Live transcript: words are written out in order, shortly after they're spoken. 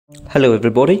Hello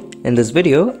everybody, in this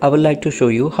video I would like to show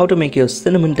you how to make your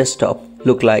Cinnamon desktop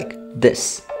look like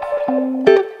this.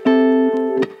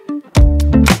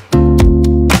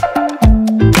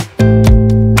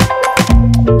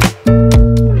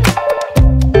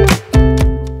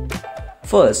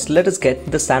 First, let us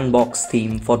get the Sandbox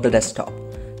theme for the desktop.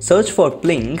 Search for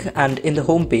Pling and in the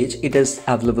home page it is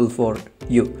available for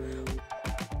you.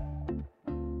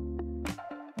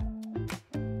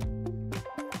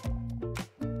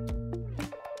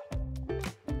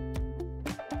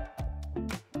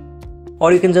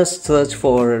 Or you can just search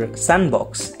for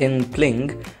Sandbox in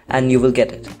Pling and you will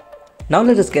get it. Now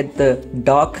let us get the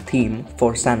dark theme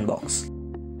for Sandbox.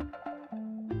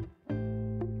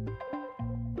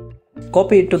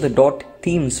 Copy it to the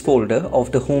 .themes folder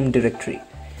of the home directory.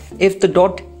 If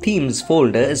the .themes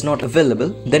folder is not available,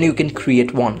 then you can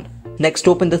create one. Next,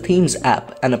 open the Themes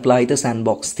app and apply the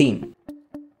Sandbox theme.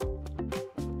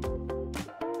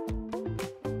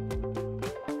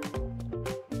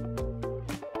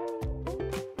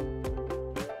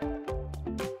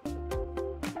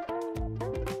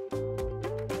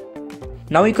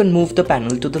 Now you can move the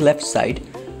panel to the left side,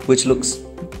 which looks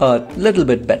a little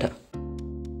bit better.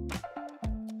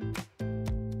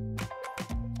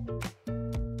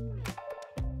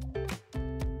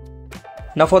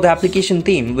 Now for the application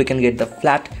theme, we can get the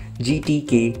flat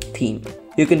GTK theme.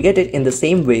 You can get it in the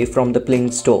same way from the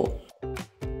Pling store.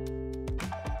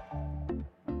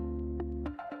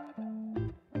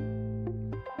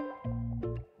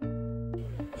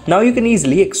 Now you can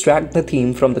easily extract the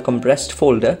theme from the compressed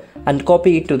folder and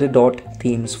copy it to the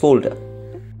 .themes folder.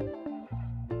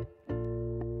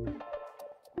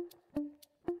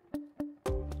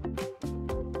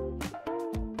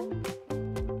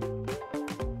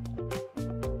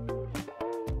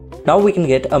 Now we can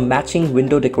get a matching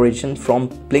window decoration from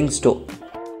Pling store.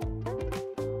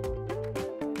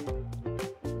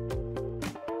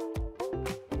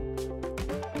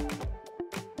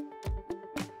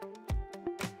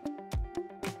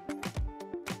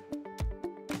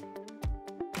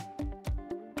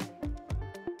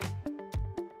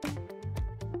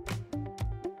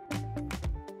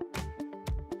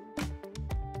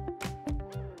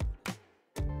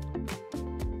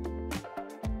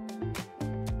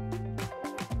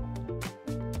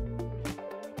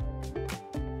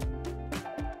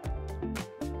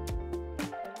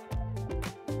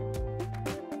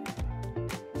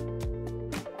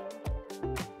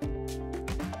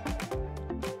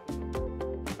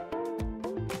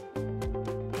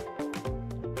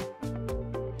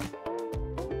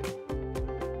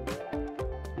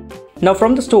 Now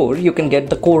from the store you can get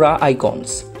the Cora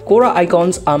icons. Cora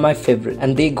icons are my favorite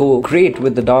and they go great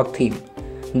with the dark theme.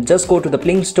 Just go to the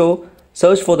Pling store,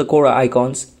 search for the Cora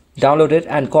icons, download it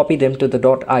and copy them to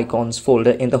the .icons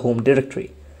folder in the home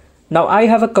directory. Now I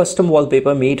have a custom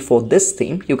wallpaper made for this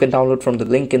theme. You can download from the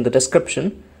link in the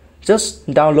description. Just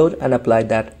download and apply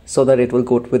that so that it will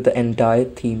go with the entire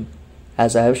theme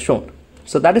as I have shown.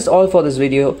 So that is all for this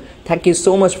video. Thank you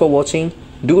so much for watching.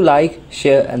 Do like,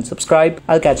 share and subscribe.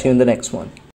 I'll catch you in the next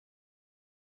one.